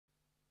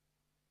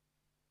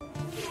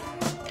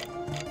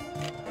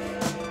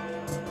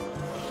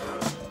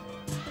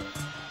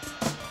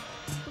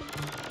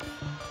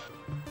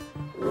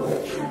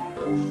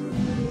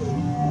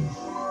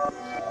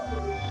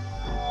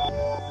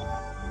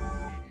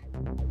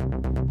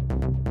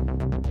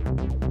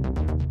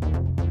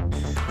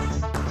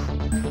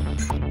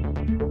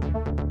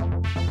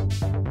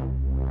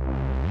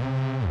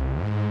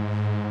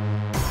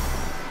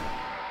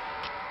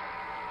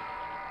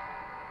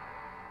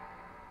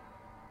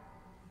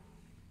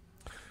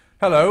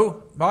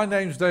Hello, my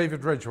name's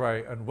David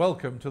Ridgway and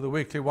welcome to the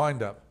weekly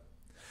wind-up.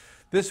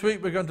 This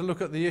week we're going to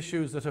look at the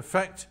issues that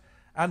affect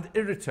and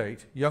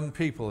irritate young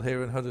people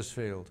here in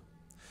Huddersfield.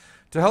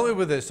 To help me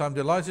with this, I'm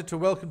delighted to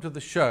welcome to the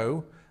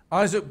show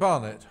Isaac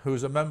Barnett, who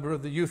is a member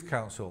of the Youth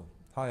Council.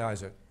 Hi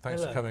Isaac,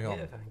 thanks for coming on.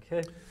 Yeah,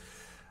 thank you.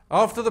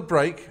 After the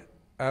break,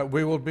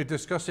 we will be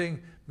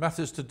discussing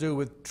matters to do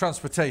with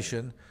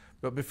transportation,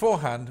 but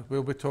beforehand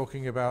we'll be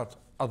talking about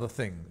other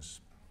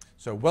things.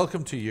 So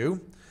welcome to you.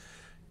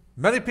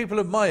 Many people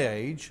of my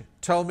age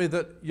tell me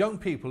that young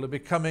people are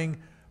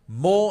becoming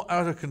more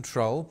out of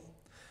control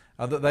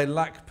and that they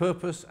lack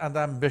purpose and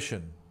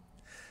ambition.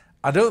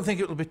 I don't think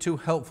it will be too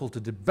helpful to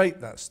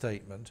debate that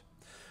statement,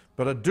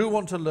 but I do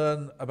want to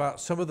learn about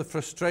some of the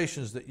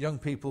frustrations that young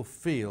people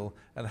feel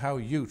and how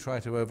you try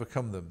to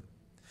overcome them.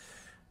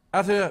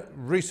 At a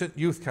recent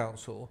youth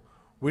council,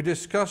 we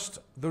discussed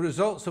the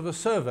results of a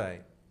survey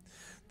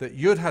that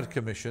you'd had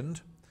commissioned,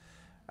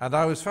 and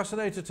I was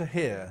fascinated to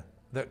hear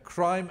that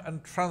crime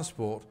and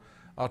transport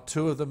are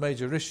two of the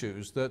major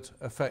issues that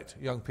affect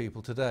young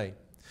people today.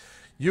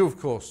 You, of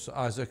course,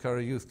 Isaac, are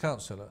a youth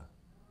counsellor.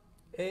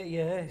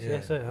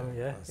 Yes, I am,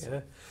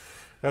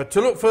 yeah.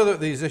 To look further at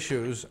these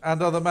issues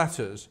and other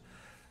matters,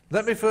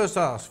 let me first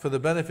ask, for the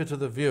benefit of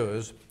the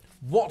viewers,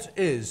 what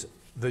is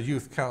the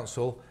Youth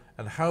Council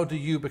and how do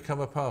you become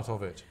a part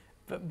of it?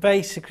 But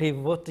basically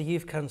what the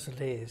Youth Council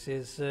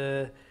is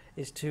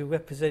to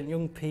represent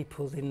young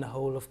people in the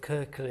whole of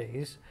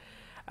Kirklees.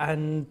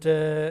 And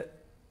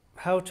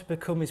how to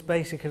become is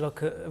basically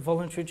like a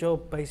voluntary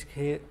job.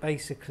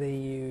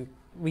 Basically,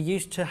 we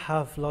used to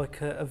have like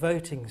a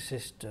voting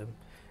system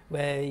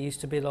where it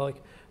used to be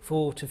like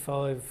 4 to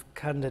 5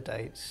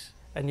 candidates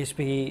and used to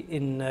be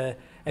in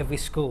every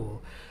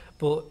school,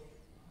 but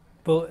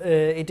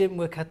it didn't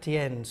work at the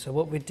end. So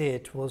what we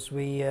did was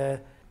we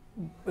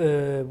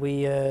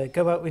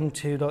go out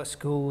into like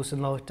schools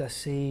and like to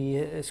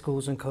see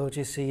schools and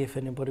colleges, see if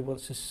anybody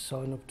wants to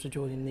sign up to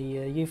join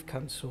the Youth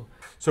Council.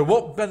 So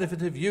what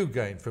benefit have you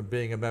gained from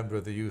being a member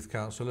of the Youth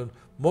Council, and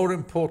more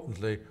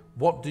importantly,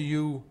 what do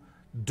you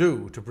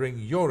do to bring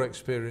your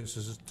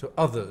experiences to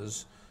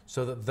others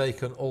so that they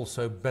can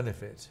also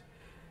benefit?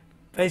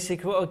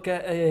 Basically what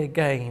I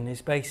gain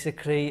is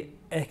basically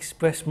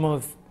express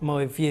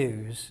my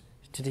views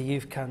to the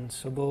Youth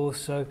Council, but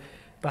also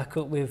back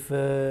up with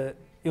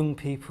young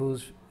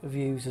people's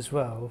views as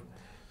well,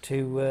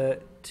 to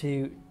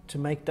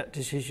make that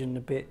decision a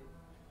bit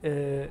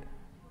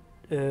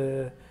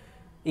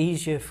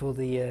easier for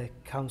the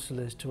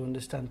councillors to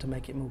understand, to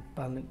make it more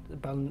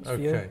balanced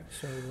view. Okay.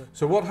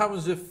 So what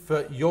happens if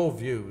your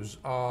views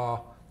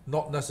are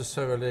not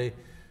necessarily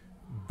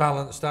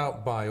balanced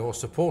out by or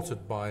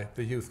supported by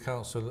the Youth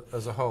Council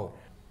as a whole?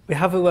 We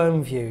have our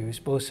own views,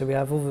 but also we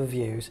have other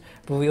views,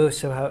 but we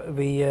also have,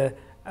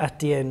 at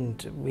the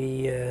end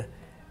we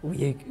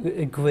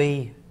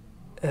agree.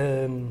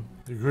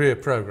 Agree a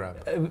programme.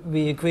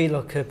 We agree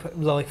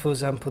like for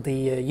example the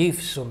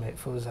youth summit,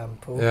 for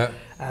example, yeah.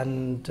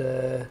 And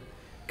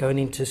going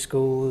into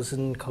schools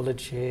and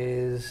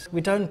colleges.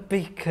 We don't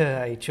bicker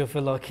at each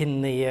other like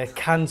in the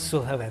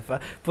council, however.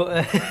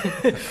 But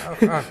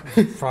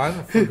fine,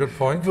 that's a good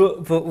point.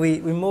 But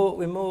we're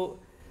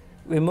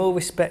more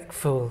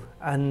respectful,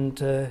 and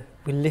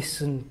we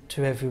listen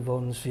to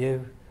everyone's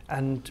view.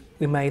 And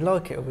we may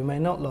like it or we may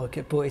not like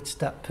it, but it's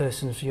that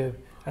person's view,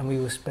 and we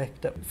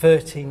respect that.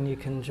 13 you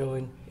can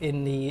join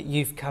in the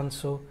Youth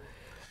Council.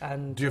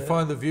 And do you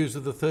find the views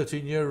of the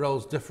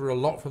 13-year-olds differ a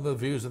lot from the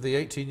views of the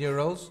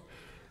 18-year-olds?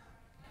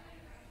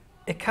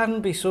 It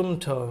can be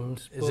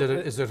sometimes.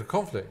 Is it a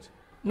conflict?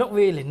 Not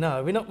really,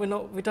 no.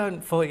 We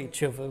don't fight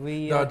each other.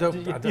 No, I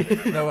don't.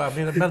 No, I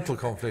mean a mental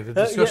conflict, a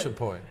discussion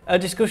point. A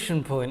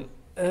discussion point.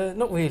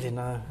 Not really,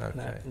 no.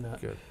 Okay, no.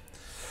 Good.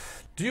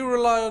 Do you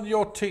rely on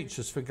your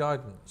teachers for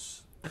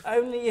guidance?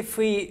 Only if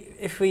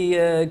we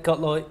got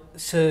like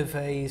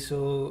surveys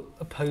or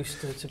a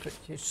poster to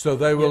put. So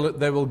they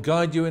will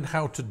guide you in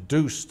how to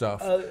do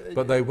stuff,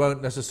 but they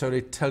won't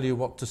necessarily tell you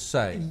what to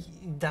say.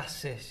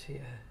 That's it. Yeah.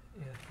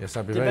 Yes,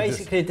 I'd be very.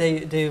 Basically,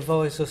 they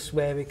advise us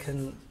where we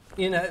can.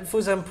 You know, for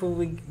example,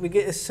 we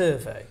get a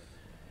survey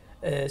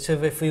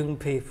for young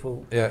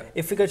people. Yeah.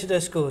 If we go to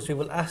their schools, we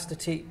will ask the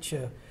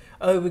teacher,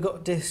 "Oh, we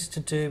got this to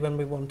do, and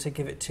we want to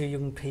give it to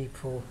young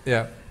people."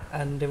 Yeah.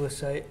 And they will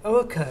say, "Oh,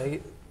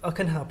 okay, I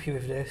can help you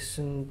with this,"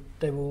 and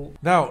they will.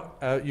 Now,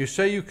 you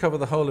say you cover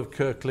the whole of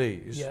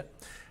Kirklees. Yeah.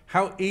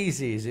 How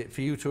easy is it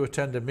for you to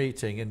attend a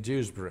meeting in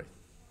Dewsbury?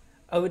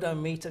 Oh, we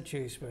don't meet at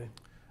Dewsbury.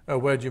 Oh,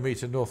 where do you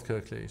meet in North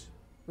Kirklees?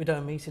 We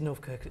don't meet in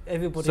North Kirklees.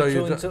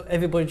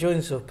 Everybody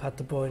joins up at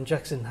the Brian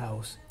Jackson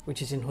House,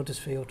 which is in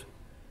Huddersfield.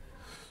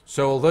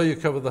 So, although you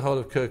cover the whole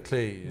of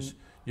Kirklees,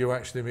 you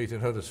actually meet in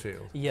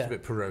Huddersfield. Yeah. It's a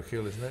bit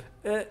parochial, isn't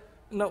it?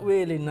 Not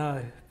really,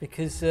 no,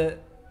 because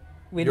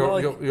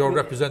your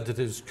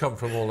representatives come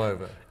from all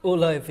over.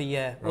 All over,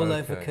 yeah, Right, all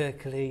over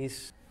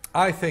Kirklees.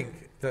 I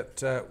think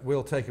that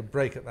we'll take a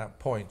break at that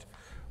point,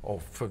 or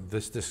from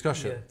this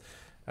discussion,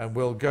 and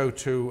we'll go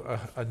to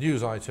a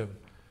news item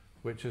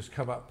which has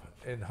come up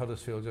in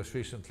Huddersfield just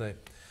recently.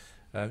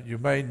 You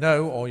may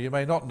know or you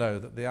may not know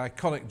that the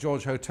iconic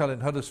George Hotel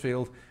in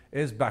Huddersfield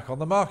is back on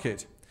the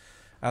market,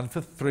 and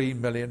for £3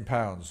 million.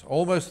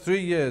 Almost 3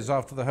 years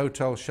after the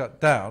hotel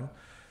shut down,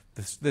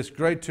 this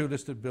Grade 2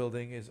 listed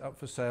building is up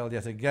for sale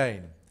yet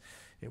again.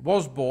 It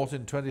was bought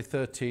in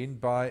 2013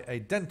 by a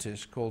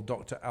dentist called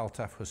Dr.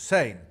 Altaf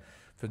Hussain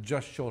for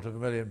just short of £1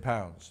 million.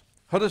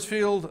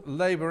 Huddersfield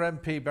Labour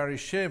MP Barry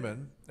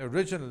Shearman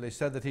originally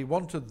said that he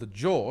wanted the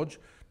George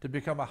to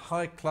become a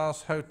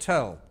high-class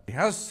hotel. He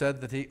has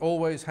said that he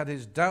always had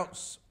his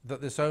doubts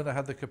that this owner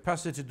had the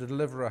capacity to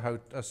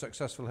deliver a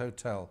successful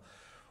hotel.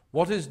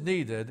 What is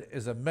needed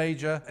is a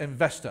major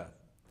investor.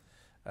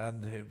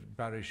 And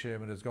Barry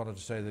Shearman has gone on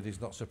to say that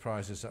he's not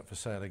surprised it's up for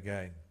sale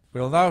again.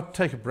 We'll now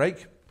take a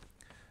break.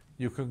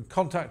 You can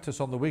contact us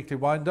on the Weekly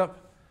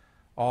Wind-Up,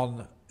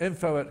 on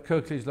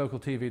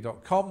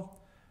info@kirkleeslocaltv.com,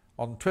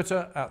 on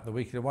Twitter @The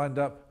Weekly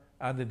Wind-Up,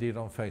 and indeed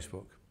on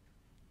Facebook.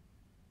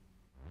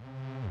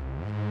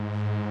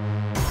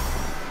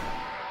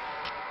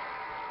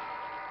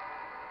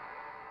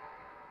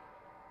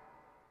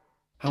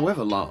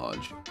 However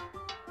large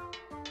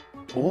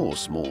or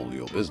small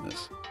your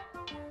business,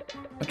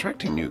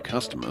 attracting new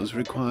customers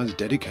requires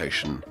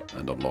dedication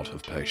and a lot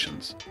of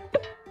patience.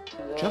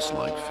 Just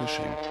like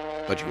fishing,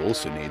 but you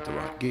also need the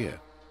right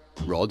gear.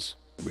 Rods,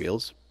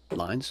 reels,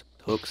 lines,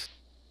 hooks,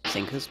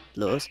 sinkers,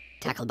 lures,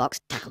 tackle box,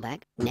 tackle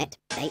bag, net,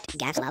 bait,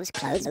 gas gloves,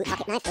 clothes,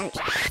 pocket knife, lunch.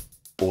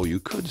 Or you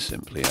could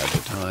simply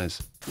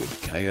advertise with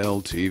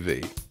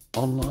KLTV.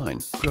 Online,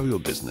 grow your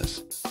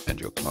business and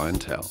your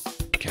clientele.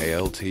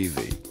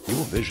 KLTV,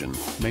 your vision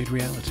made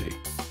reality.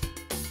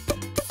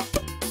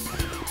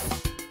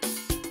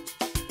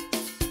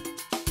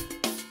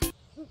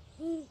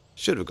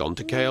 Should have gone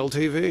to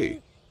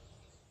KLTV.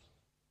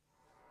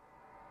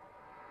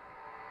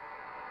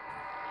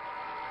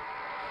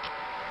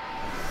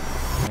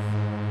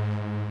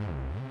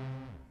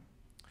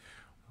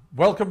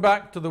 Welcome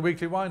back to the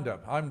Weekly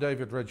Wind-Up. I'm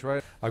David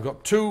Ridgway. I've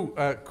got two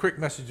quick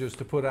messages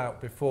to put out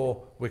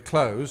before we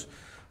close.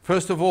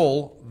 First of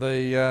all,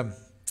 the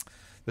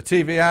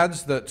TV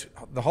ads that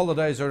the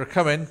holidays are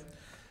coming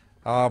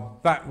are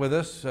back with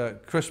us.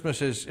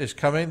 Christmas is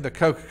coming. The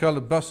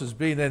Coca-Cola bus has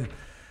been in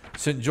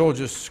St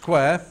George's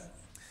Square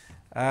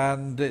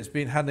and it's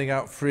been handing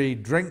out free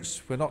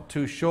drinks. We're not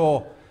too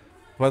sure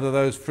whether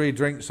those free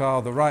drinks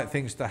are the right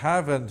things to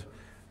have, and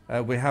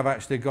we have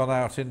actually gone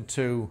out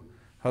into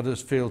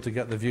Huddersfield to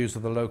get the views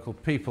of the local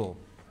people.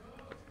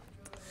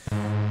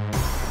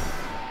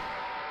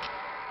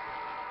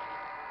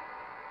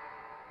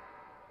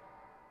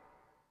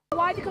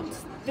 Why have you come to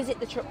visit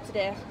the truck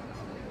today?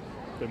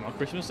 Bit more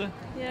Christmas then.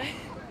 Yeah.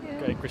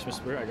 Great Christmas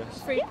spirit, I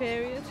guess. Free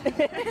period.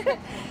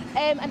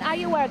 And are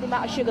you aware of the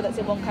amount of sugar that's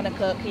in one can of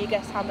Coke? Can you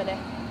guess how many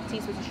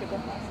teaspoons of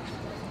sugar?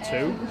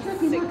 2?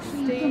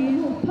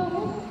 16.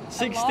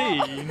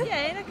 16?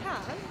 Yeah, in a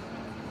can.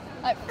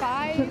 Like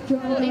 5.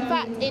 Well, in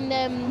fact, in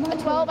a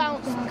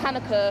 12-ounce can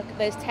of Coke,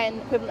 there's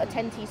equivalent of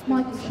 10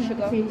 teaspoons of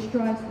sugar.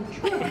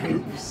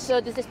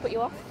 So does this put you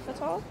off at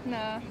all?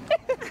 No.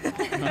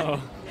 No.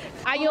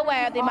 Are you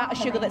aware of the amount of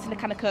sugar that's in a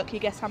can of Coke? Can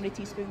you guess how many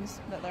teaspoons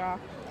that there are?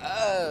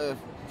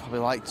 Probably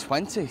like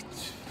 20.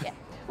 Yeah.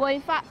 Well,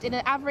 in fact, in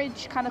an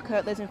average can of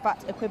Coke, there's in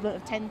fact equivalent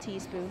of 10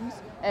 teaspoons.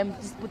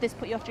 Would this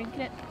put you off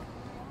drinking it?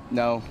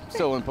 No,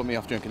 still wouldn't put me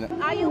off drinking it.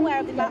 Are you aware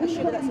of the amount of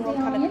sugar that's in one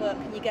can of Coke?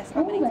 Can you guess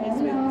how many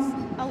teaspoons?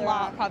 A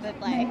lot,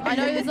 probably. I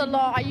know there's a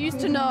lot. I used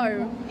to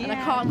know, and I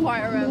can't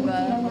quite remember.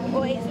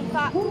 Well, it's in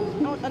fact,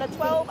 on a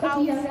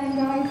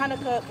 12-ounce can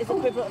of Coke is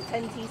equivalent of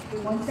 10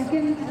 teaspoons.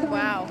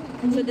 Wow.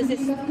 So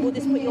will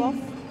this put you off?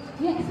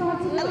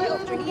 A little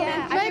drink.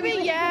 Yeah. Maybe,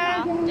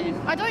 yeah.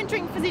 I don't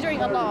drink fizzy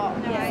drink a lot,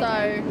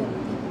 so...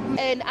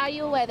 And are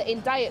you aware that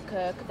in Diet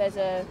Coke there's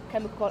a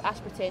chemical called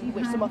aspartame,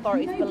 which some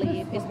authorities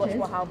believe is much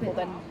more harmful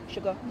than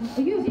sugar?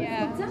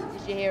 Yeah. Did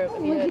you hear?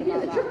 Have you heard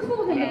about that?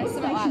 Yeah,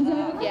 something like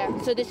that. Yeah.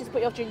 So does this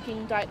put you off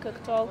drinking Diet Coke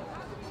at all?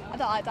 I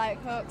don't like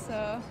Diet Coke,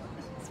 so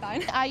it's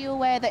fine. Are you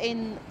aware that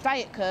in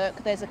Diet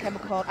Coke there's a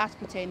chemical called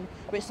aspartame,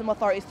 which some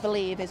authorities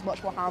believe is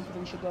much more harmful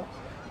than sugar?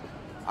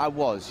 I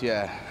was,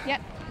 yeah.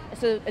 Yep.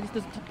 So this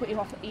doesn't put you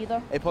off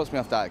either? It puts me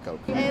off Diet Coke.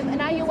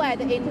 And are you aware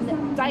that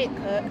in Diet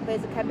Coke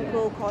there's a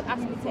chemical called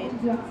aspartame,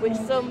 which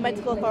some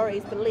medical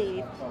authorities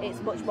believe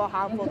it's much more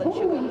harmful than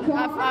sugar?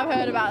 I've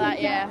heard about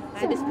that, yeah.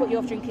 So this put you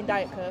off drinking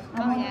Diet Coke?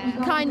 Oh,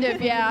 yeah. Kind of,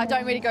 yeah. I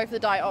don't really go for the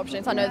diet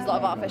options. I know there's a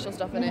lot of artificial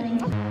stuff in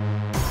it.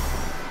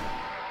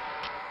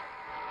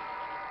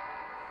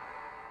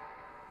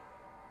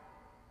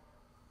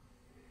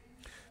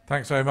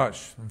 Thanks very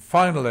much. And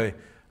finally,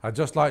 I'd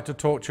just like to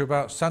talk to you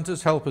about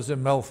Santa's Helpers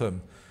in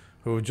Meltham,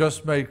 who have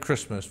just made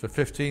Christmas for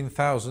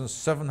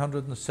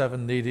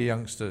 15,707 needy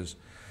youngsters.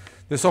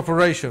 This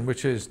operation,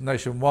 which is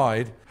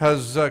nationwide,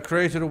 has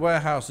created a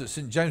warehouse at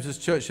St James's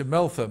Church in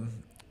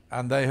Meltham,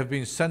 and they have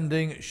been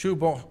sending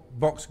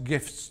shoebox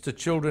gifts to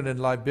children in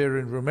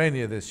Liberia and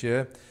Romania this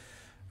year,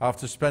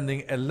 after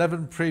spending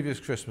 11 previous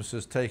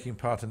Christmases taking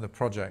part in the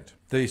project.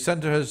 The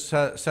centre has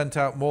sent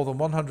out more than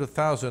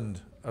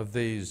 100,000 of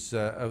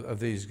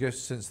these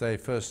gifts since they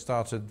first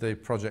started the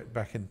project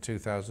back in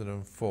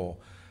 2004.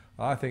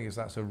 I think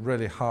that's a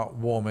really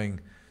heartwarming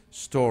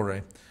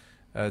story.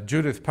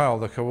 Judith Powell,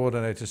 the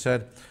coordinator,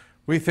 said,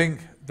 "We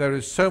think there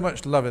is so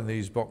much love in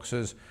these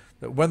boxes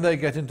that when they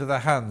get into the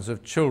hands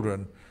of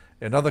children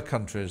in other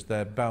countries,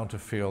 they're bound to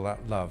feel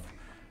that love."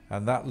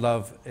 And that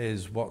love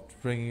is what's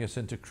bringing us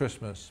into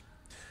Christmas.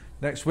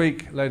 Next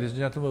week, ladies and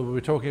gentlemen, we'll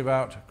be talking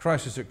about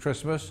Crisis at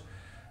Christmas,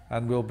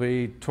 and we'll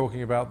be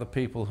talking about the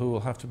people who will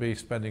have to be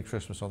spending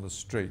Christmas on the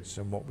streets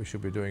and what we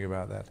should be doing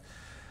about that.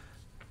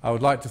 I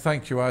would like to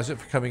thank you, Isaac,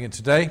 for coming in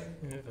today.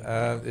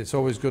 It's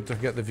always good to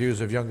get the views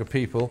of younger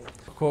people.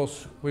 Of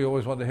course, we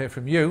always want to hear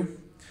from you,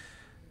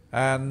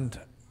 and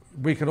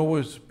we can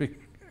always be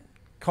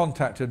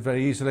contacted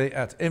very easily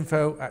at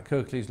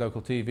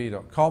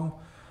info@kirkleeslocaltv.com,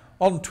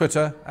 on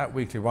Twitter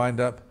 @Weekly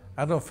Windup,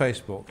 and on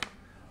Facebook.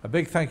 A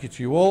big thank you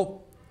to you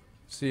all.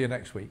 See you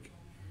next week.